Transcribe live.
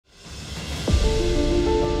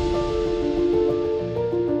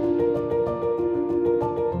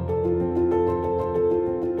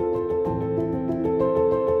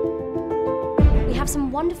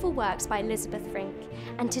wonderful works by Elisabeth Frink,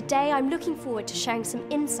 and today I'm looking forward to sharing some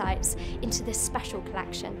insights into this special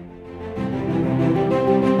collection.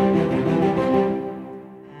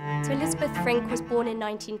 So Elisabeth Frink was born in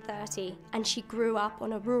 1930 and she grew up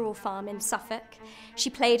on a rural farm in Suffolk.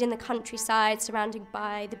 She played in the countryside, surrounded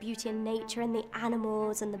by the beauty in nature and the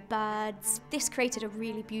animals and the birds. This created a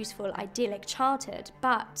really beautiful, idyllic childhood,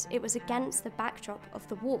 but it was against the backdrop of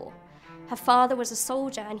the war. Her father was a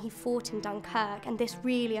soldier and he fought in Dunkirk, and this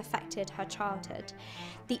really affected her childhood.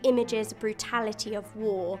 The images of brutality of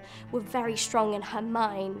war were very strong in her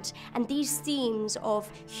mind, and these themes of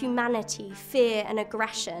humanity, fear and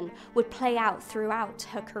aggression would play out throughout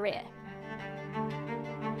her career.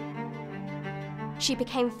 She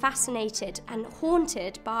became fascinated and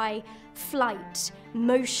haunted by flight,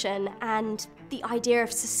 motion, and the idea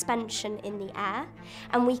of suspension in the air.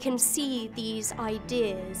 And we can see these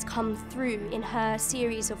ideas come through in her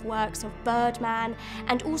series of works of Birdman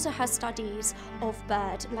and also her studies of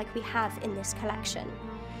bird, like we have in this collection.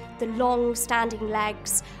 The long standing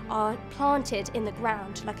legs are planted in the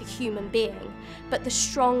ground like a human being, but the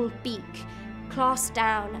strong beak clasped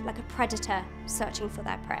down like a predator searching for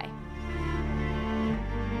their prey.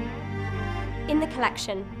 In the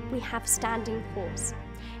collection, we have Standing Horse.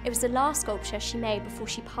 It was the last sculpture she made before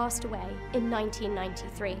she passed away in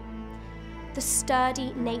 1993. The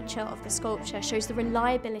sturdy nature of the sculpture shows the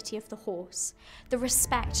reliability of the horse, the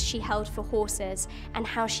respect she held for horses, and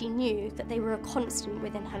how she knew that they were a constant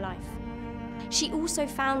within her life. She also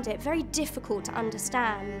found it very difficult to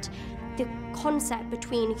understand the concept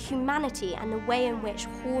between humanity and the way in which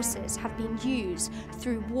horses have been used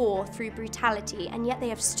through war, through brutality, and yet they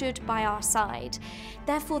have stood by our side.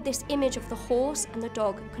 Therefore, this image of the horse and the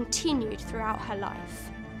dog continued throughout her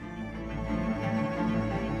life.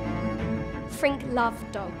 Frink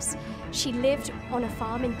loved dogs. She lived on a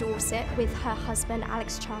farm in Dorset with her husband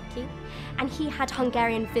Alex Charkey, and he had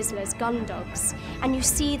Hungarian Vizslas, gun dogs. And you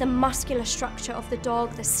see the muscular structure of the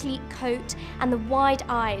dog, the sleek coat, and the wide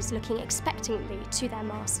eyes looking expectantly to their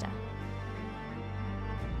master.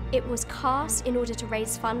 It was cast in order to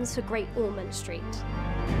raise funds for Great Ormond Street.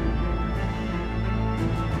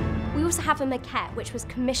 We also have a maquette which was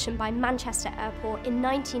commissioned by Manchester Airport in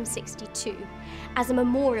 1962 as a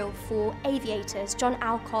memorial for aviators John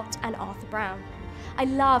Alcott and Arthur Brown. I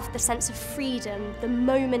love the sense of freedom, the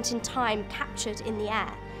moment in time captured in the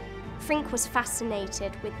air. Frink was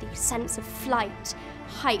fascinated with the sense of flight,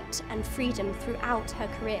 height and freedom throughout her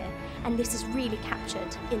career, and this is really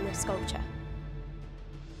captured in this sculpture.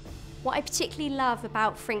 What I particularly love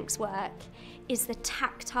about Frink's work is the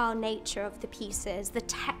tactile nature of the pieces, the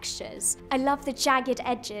textures. I love the jagged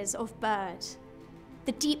edges of bird,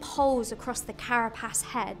 the deep holes across the carapace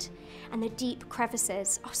head, and the deep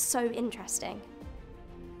crevices are so interesting.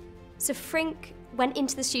 So Frink went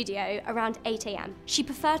into the studio around 8 AM. She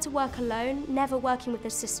preferred to work alone, never working with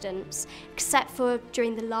assistants, except for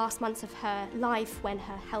during the last months of her life when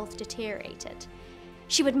her health deteriorated.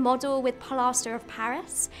 She would model with plaster of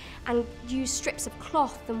Paris and use strips of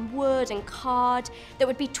cloth and wood and card that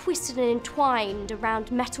would be twisted and entwined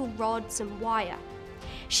around metal rods and wire.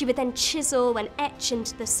 She would then chisel and etch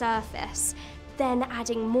into the surface, then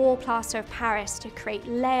adding more plaster of Paris to create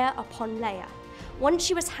layer upon layer. Once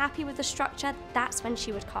she was happy with the structure, that's when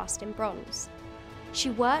she would cast in bronze. She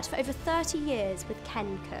worked for over 30 years with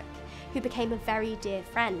Ken Cook, who became a very dear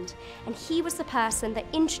friend, and he was the person that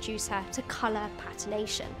introduced her to colour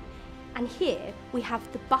patination. And here we have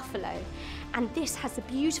the buffalo, and this has the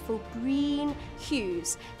beautiful green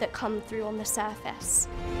hues that come through on the surface.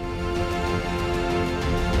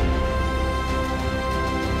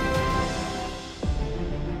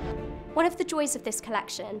 One of the joys of this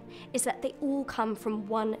collection is that they all come from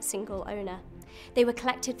one single owner. They were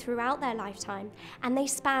collected throughout their lifetime, and they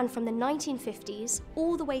span from the 1950s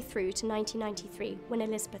all the way through to 1993 when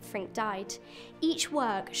Elisabeth Frink died. Each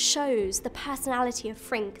work shows the personality of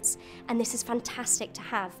Frink's, and this is fantastic to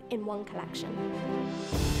have in one collection.